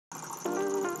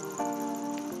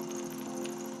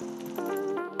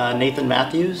Nathan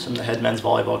Matthews, I'm the head men's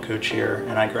volleyball coach here,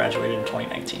 and I graduated in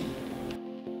 2019.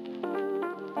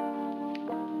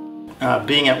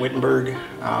 Being at Wittenberg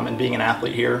and being an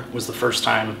athlete here was the first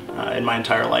time in my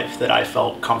entire life that I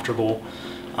felt comfortable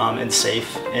and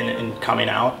safe in coming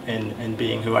out and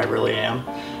being who I really am.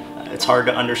 It's hard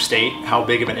to understate how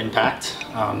big of an impact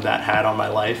that had on my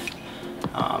life,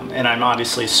 and I'm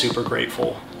obviously super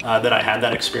grateful that I had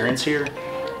that experience here.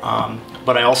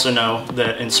 But I also know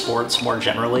that in sports more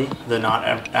generally, that not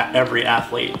every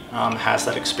athlete has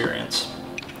that experience.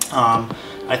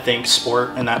 I think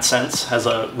sport in that sense has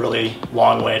a really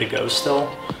long way to go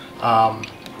still.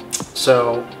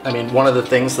 So, I mean, one of the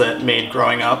things that made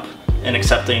growing up and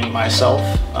accepting myself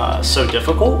so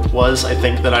difficult was I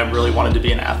think that I really wanted to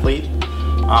be an athlete.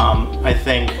 I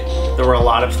think there were a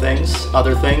lot of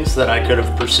other things that I could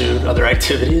have pursued, other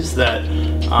activities that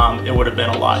it would have been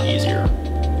a lot easier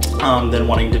than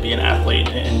wanting to be an athlete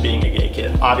and being a gay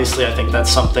kid. Obviously, I think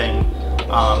that's something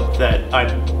that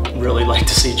I'd really like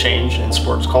to see change in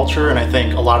sports culture, and I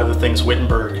think a lot of the things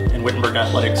Wittenberg and Wittenberg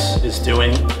Athletics is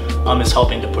doing is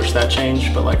helping to push that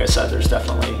change, but like I said, there's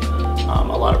definitely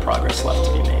a lot of progress left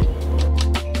to be made.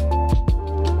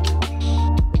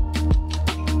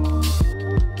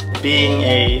 Being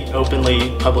a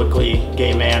openly, publicly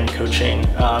gay man coaching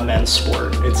men's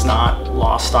sport, it's not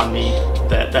lost on me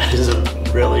that that is a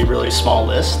really, really small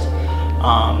list.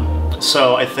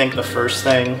 So I think the first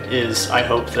thing is I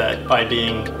hope that by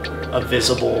being a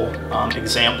visible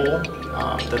example,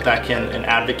 that can, an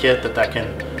advocate, that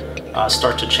can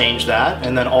start to change that.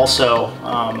 And then also,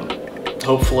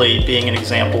 hopefully being an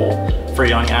example for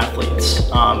young athletes,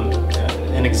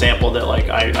 an example that like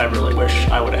I really wish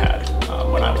I would have had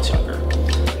when I was younger.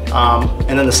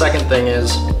 And then the second thing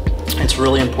is, it's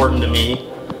really important to me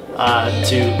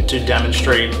to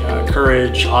demonstrate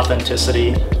courage,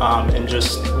 authenticity, and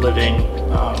just living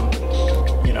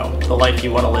you know, the life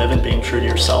you want to live and being true to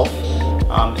yourself,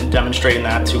 and demonstrating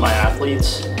that to my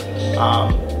athletes.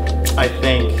 I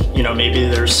think, you know, maybe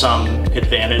there's some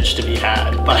advantage to be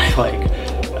had by like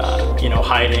you know,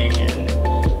 hiding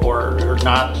or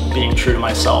not being true to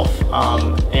myself,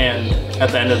 and at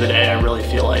the end of the day I really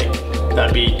feel like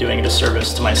that'd be doing a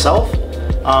disservice to myself,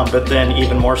 but then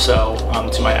even more so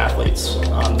to my athletes,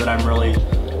 that I'm really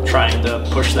trying to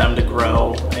push them to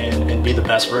grow and be the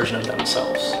best version of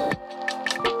themselves.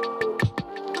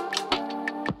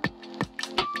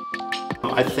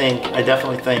 I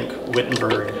definitely think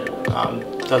Wittenberg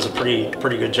does a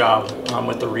pretty good job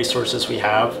with the resources we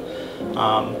have.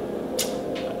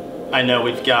 I know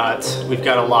we've got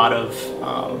a lot of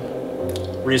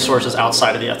resources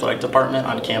outside of the athletic department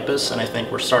on campus, and I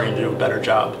think we're starting to do a better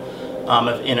job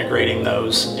of integrating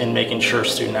those and making sure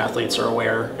student athletes are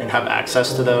aware and have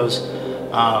access to those.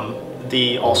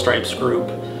 The All Stripes group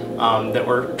that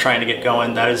we're trying to get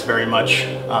going, that is very much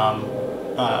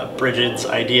Bridget's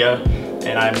idea,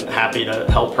 and I'm happy to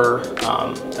help her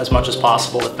as much as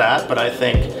possible with that. But I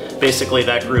think basically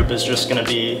that group is just going to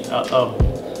be a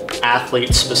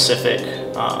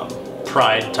athlete-specific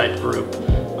pride type group,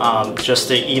 just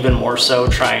to even more so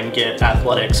try and get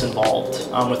athletics involved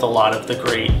with a lot of the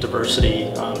great diversity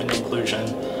and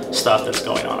inclusion stuff that's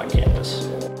going on campus.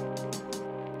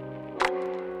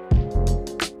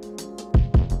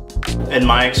 In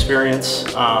my experience,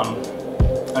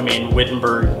 I mean,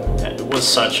 Wittenberg was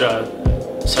such a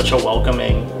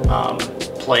welcoming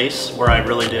place where I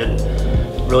really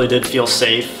did feel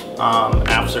safe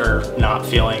after not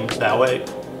feeling that way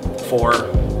for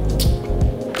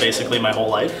basically my whole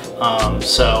life.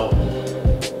 So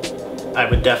I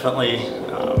would definitely,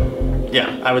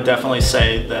 I would definitely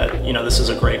say that, you know, this is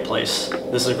a great place.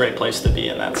 This is a great place to be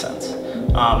in that sense.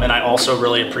 And I also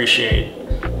really appreciate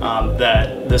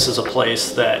that this is a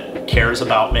place that cares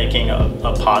about making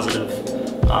a positive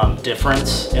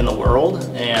difference in the world.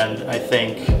 And I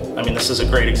think, I mean, this is a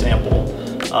great example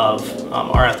of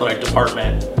our athletic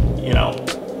department, you know,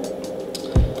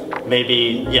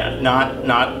 maybe, yeah,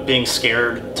 not being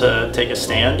scared to take a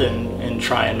stand and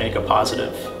try and make a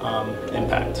positive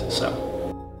impact. So.